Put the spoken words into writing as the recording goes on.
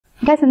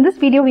Guys, in this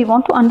video, we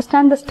want to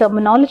understand this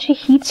terminology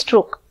heat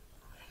stroke.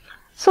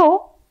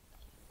 So,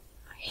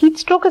 heat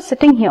stroke is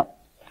sitting here.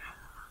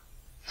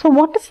 So,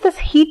 what is this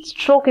heat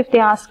stroke if they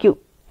ask you?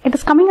 It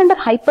is coming under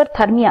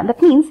hyperthermia.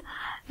 That means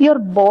your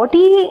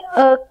body,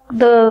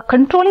 the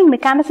controlling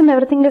mechanism,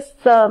 everything is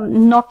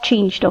not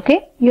changed,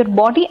 okay? Your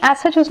body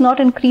as such is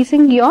not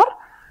increasing your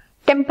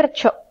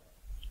temperature.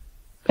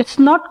 It's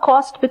not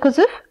caused because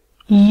of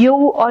you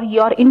or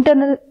your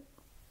internal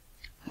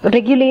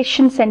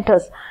regulation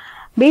centers.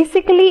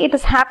 Basically, it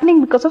is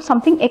happening because of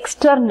something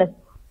external,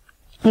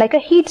 like a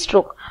heat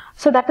stroke.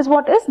 So that is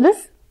what is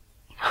this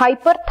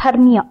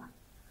hyperthermia.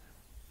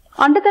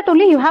 Under that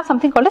only you have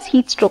something called as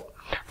heat stroke.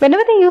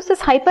 Whenever they use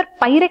this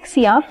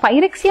hyperpyrexia,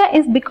 pyrexia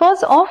is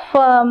because of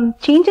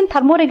change in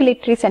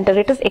thermoregulatory center.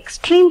 It is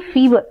extreme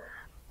fever.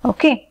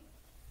 Okay.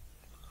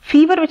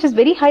 Fever which is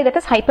very high, that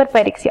is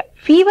hyperpyrexia.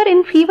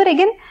 In fever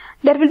again,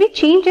 there will be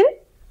change in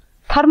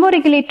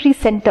thermoregulatory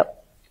center.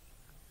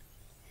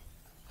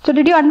 So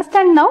did you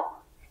understand now?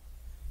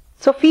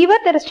 So fever,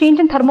 there is change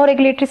in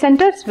thermoregulatory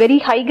center. It's very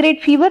high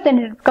grade fever, then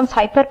it becomes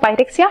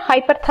hyperpyrexia.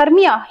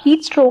 Hyperthermia,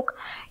 heat stroke,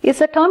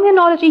 is a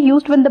terminology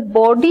used when the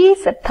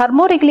body's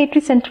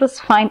thermoregulatory center is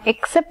fine,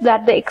 except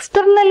that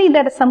externally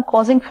there is some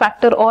causing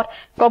factor, or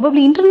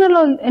probably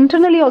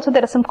internally also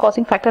there is some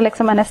causing factor like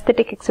some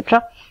anesthetic,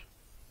 etc.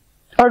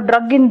 Or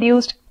drug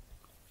induced.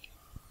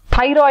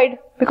 Thyroid,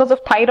 because of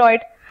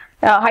thyroid,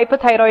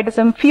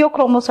 hyperthyroidism,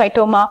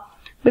 pheochromocytoma,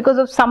 because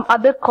of some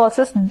other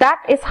causes,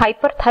 that is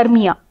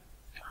hyperthermia.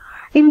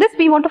 In this,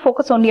 we want to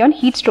focus only on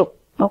heat stroke.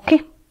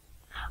 Okay.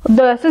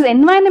 This is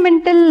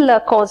environmental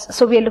cause.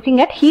 So, we are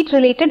looking at heat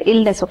related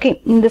illness. Okay.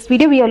 In this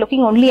video, we are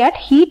looking only at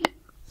heat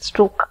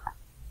stroke.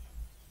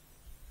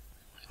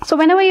 So,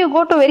 whenever you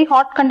go to a very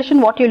hot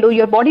condition, what you do,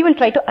 your body will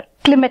try to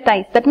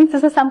acclimatize. That means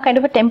this is some kind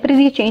of a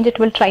temporary change it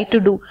will try to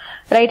do.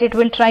 Right. It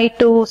will try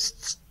to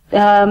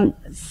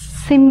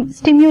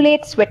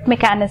stimulate sweat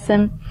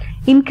mechanism,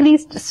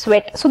 increased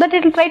sweat, so that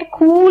it will try to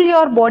cool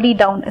your body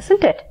down,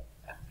 isn't it?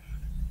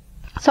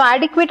 So,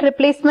 adequate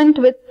replacement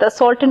with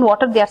salt and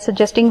water they are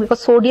suggesting, because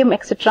sodium,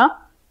 etc.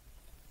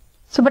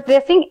 So, but they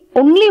are saying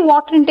only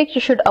water intake you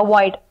should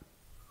avoid,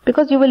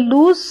 because you will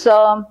lose,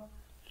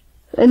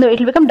 it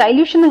will become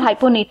dilution and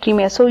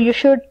hyponatremia. So, you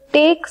should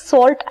take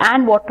salt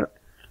and water.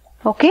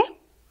 Okay.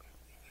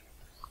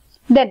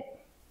 Then,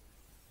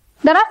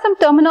 there are some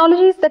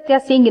terminologies that they are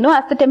saying,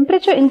 as the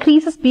temperature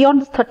increases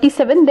beyond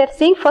 37, they are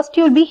saying first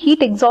you will be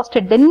heat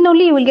exhausted, then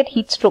only you will get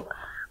heat stroke.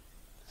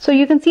 So,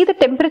 you can see the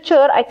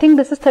temperature, I think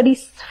this is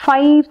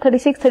 35,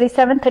 36,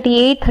 37,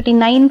 38,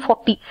 39,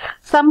 40.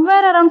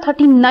 Somewhere around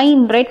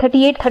 39, right,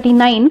 38,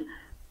 39,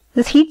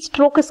 this heat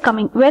stroke is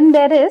coming. When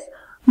there is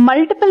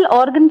multiple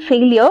organ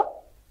failure,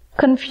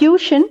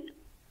 confusion,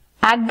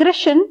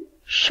 aggression,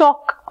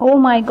 shock. Oh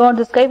my God,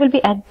 this guy will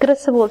be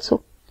aggressive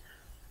also.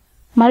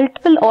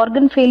 Multiple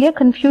organ failure,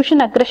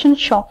 confusion, aggression,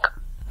 shock.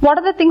 What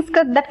are the things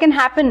that can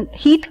happen?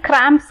 Heat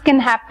cramps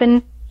can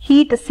happen.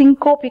 Heat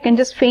syncope, you can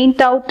just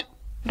faint out,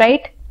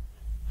 right?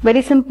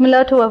 Very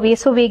similar to a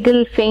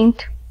vasovagal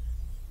faint.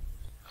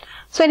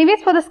 So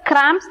anyways, for this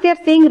cramps, they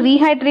are saying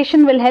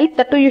rehydration will help.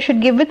 That too you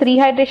should give with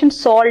rehydration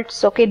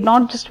salts, okay,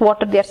 not just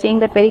water. They are saying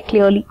that very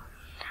clearly.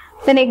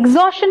 Then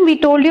exhaustion, we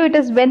told you it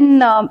is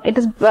when it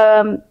is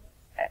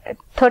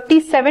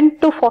 37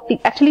 to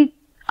 40. Actually,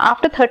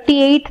 after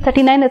 38,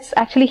 39, it's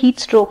actually heat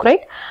stroke,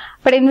 right?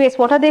 But anyways,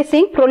 what are they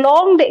saying?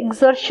 Prolonged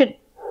exertion.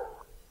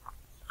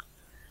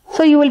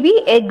 So you will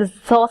be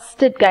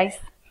exhausted, guys.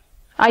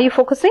 Are you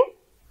focusing?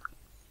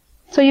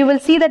 So you will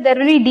see that there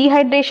will be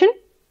dehydration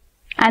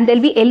and there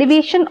will be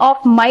elevation of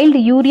mild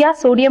urea,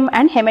 sodium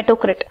and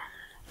hematocrit.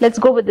 Let's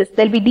go with this.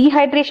 There will be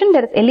dehydration,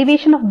 there is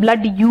elevation of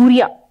blood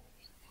urea.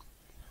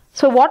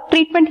 So what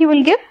treatment you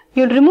will give?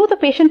 You will remove the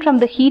patient from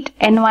the heat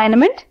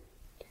environment.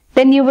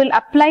 Then you will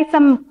apply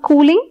some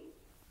cooling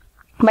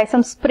by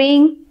some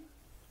spraying,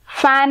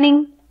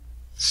 fanning,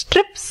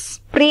 strip,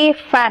 spray,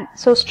 fan.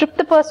 So strip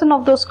the person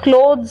of those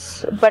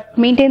clothes but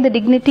maintain the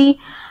dignity.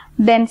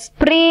 Then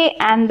spray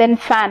and then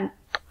fan.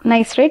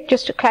 Nice, right?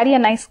 Just to carry a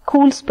nice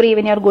cool spray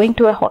when you are going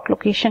to a hot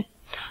location.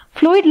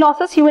 Fluid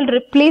losses you will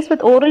replace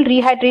with oral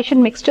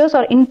rehydration mixtures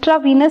or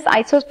intravenous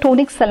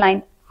isotonic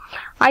saline.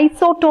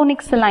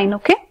 Isotonic saline,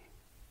 okay?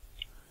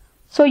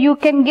 So you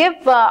can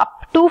give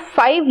up to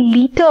 5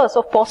 liters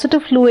of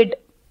positive fluid.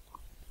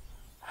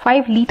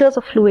 5 liters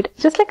of fluid.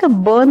 Just like a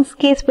burns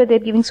case where they are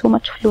giving so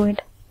much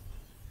fluid.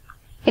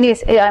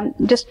 Anyways,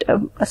 just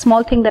a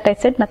small thing that I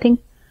said, nothing.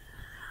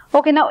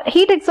 Okay, now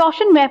heat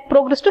exhaustion may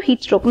progress to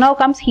heat stroke. Now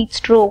comes heat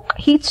stroke.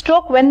 Heat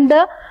stroke when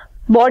the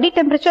body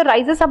temperature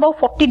rises above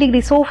 40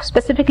 degrees. So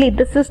specifically,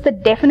 this is the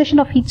definition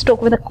of heat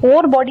stroke. When the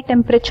core body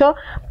temperature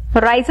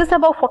rises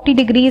above 40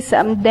 degrees,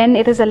 then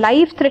it is a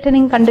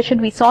life-threatening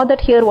condition. We saw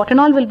that here. What and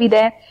all will be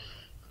there?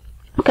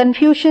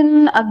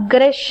 Confusion,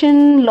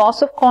 aggression,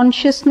 loss of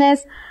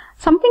consciousness.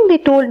 Something they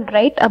told,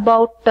 right,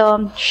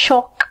 about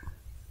shock.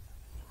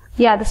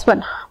 Yeah, this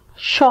one.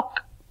 Shock.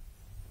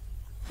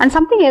 And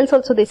something else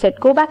also they said.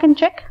 Go back and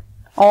check.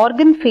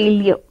 Organ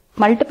failure.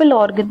 Multiple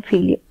organ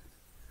failure.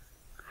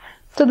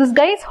 So this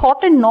guy is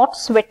hot and not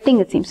sweating,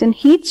 it seems. In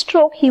heat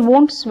stroke, he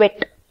won't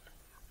sweat.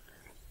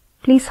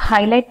 Please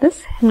highlight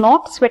this.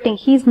 Not sweating.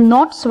 He's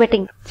not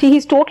sweating. See,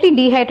 he's totally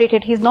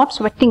dehydrated. He's not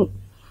sweating.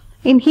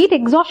 In heat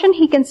exhaustion,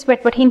 he can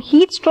sweat, but in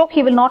heat stroke,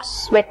 he will not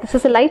sweat. This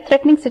is a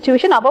life-threatening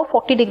situation above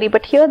 40 degree,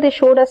 but here they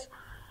showed us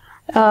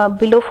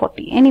below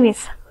 40.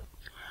 Anyways,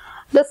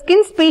 the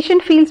skin's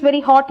patient feels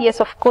very hot.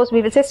 Yes, of course,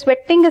 we will say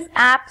sweating is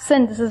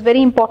absent. This is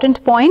very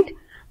important point.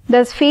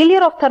 There's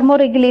failure of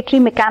thermoregulatory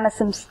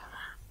mechanisms.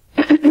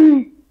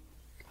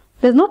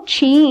 There's no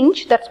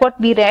change, that's what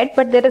we read,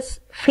 but there is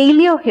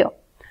failure here.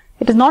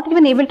 It is not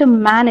even able to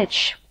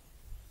manage.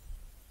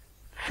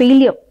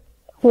 Failure.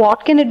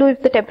 What can it do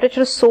if the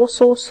temperature is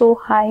so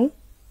high?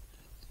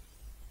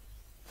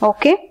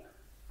 Okay.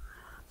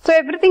 So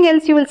everything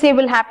else you will say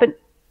will happen.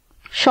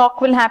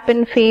 Shock will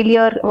happen,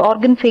 failure,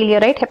 organ failure,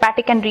 right?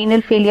 Hepatic and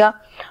renal failure,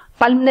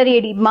 pulmonary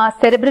edema,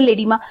 cerebral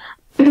edema.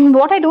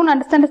 What I don't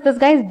understand is this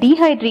guy is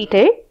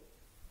dehydrated.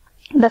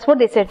 That's what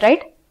they said,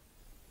 right?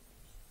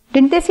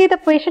 Didn't they say the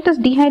patient is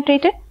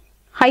dehydrated?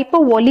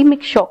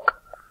 Hypovolemic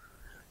shock.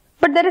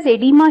 But there is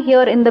edema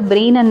here in the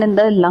brain and in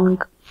the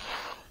lung.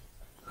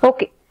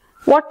 Okay.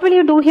 What will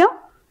you do here?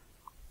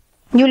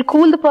 You will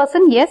cool the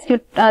person. Yes.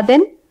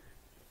 Then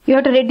you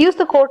have to reduce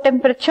the core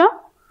temperature.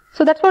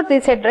 So that's what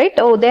they said, right?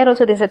 Oh, there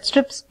also they said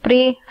strip,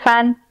 spray,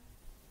 fan.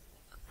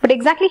 But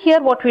exactly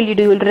here what will you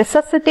do? You will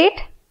resuscitate.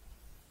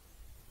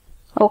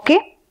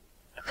 Okay.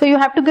 So you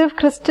have to give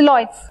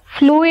crystalloids.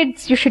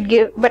 Fluids you should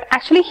give. But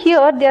actually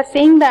here they are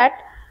saying that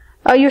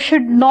you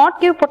should not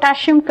give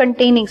potassium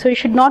containing. So you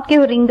should not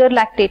give ringer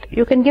lactate.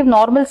 You can give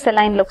normal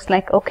saline, looks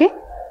like. Okay.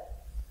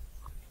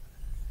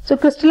 So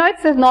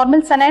crystalloids is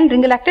normal saline,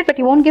 ringer lactate, but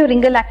you won't give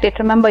ringer lactate.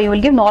 Remember, you will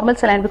give normal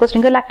saline because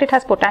ringer lactate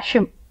has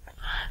potassium.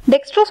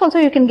 Dextrose also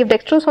you can give.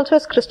 Dextrose also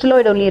has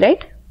crystalloid only,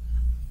 right?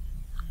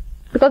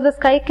 Because this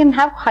guy can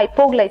have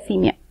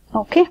hypoglycemia.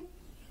 Okay.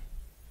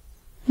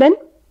 Then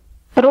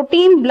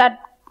routine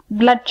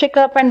blood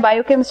checkup and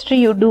biochemistry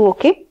you do.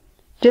 Okay.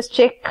 Just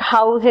check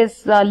how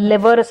his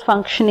liver is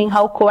functioning,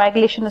 how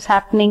coagulation is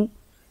happening,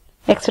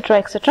 etc.,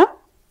 etc.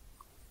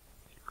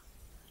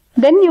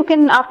 Then you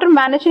can, after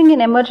managing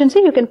an emergency,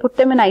 you can put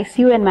them in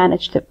ICU and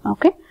manage them.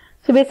 Okay.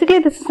 So basically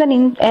this is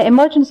an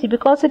emergency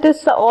because it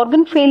is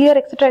organ failure,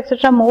 etc.,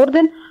 etc. More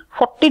than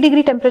 40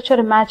 degree temperature,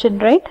 imagine,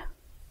 right?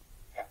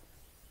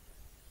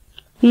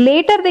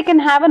 Later they can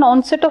have an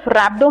onset of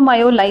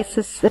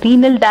rhabdomyolysis,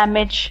 renal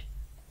damage.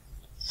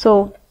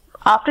 So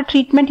after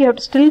treatment you have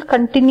to still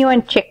continue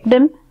and check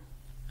them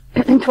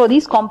for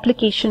these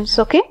complications.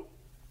 Okay.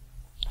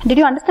 Did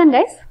you understand,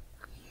 guys?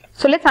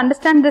 So let's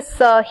understand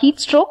this heat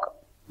stroke.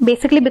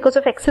 Basically because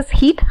of excess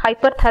heat,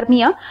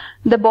 hyperthermia,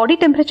 the body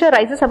temperature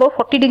rises above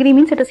 40 degree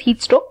means it is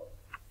heat stroke.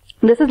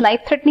 This is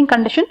life-threatening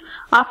condition.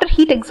 After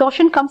heat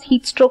exhaustion comes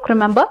heat stroke,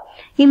 remember.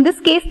 In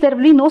this case, there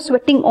will be no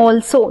sweating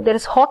also. There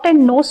is hot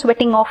and no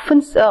sweating.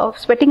 Often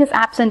sweating is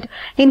absent.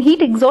 In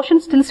heat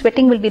exhaustion, still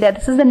sweating will be there.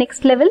 This is the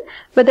next level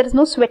where there is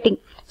no sweating.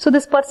 So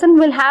this person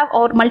will have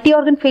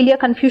multi-organ failure,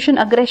 confusion,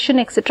 aggression,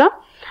 etc.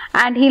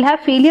 And he'll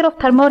have failure of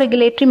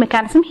thermoregulatory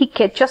mechanism. He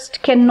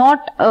just cannot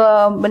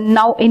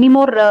now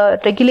anymore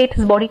regulate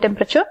his body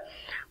temperature.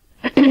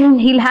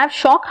 He'll have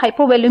shock,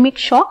 hypovolemic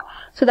shock.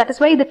 So that is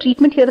why the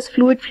treatment here is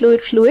fluid.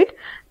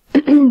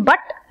 But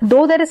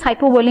though there is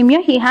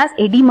hypovolemia, he has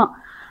edema.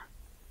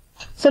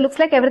 So looks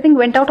like everything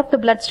went out of the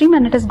bloodstream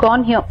and it has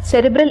gone here.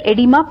 Cerebral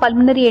edema,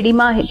 pulmonary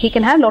edema, he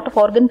can have lot of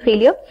organ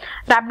failure.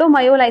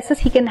 Rhabdomyolysis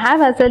he can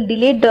have as a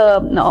delayed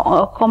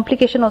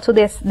complication also,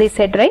 they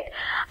said, right?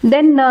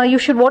 Then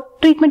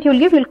what treatment you will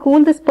give? You will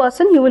cool this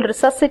person, you will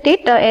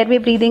resuscitate, airway,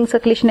 breathing,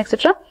 circulation,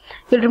 etc.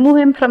 You will remove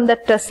him from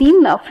that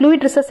scene.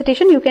 Fluid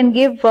resuscitation, you can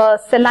give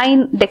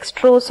saline,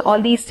 dextrose,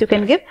 all these you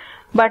can give.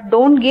 But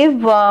don't give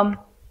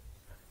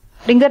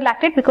ringer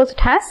lactate because it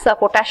has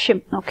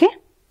potassium, okay?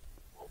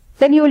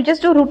 Then you will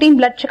just do routine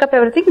blood checkup,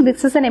 everything.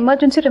 This is an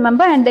emergency,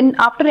 remember, and then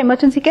after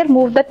emergency care,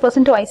 move that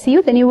person to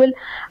ICU. Then you will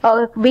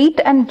wait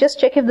and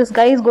just check if this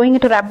guy is going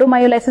into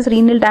rhabdomyolysis,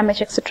 renal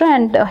damage, etc.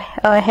 and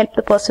help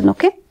the person,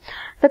 okay?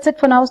 That's it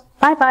for now.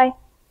 Bye-bye.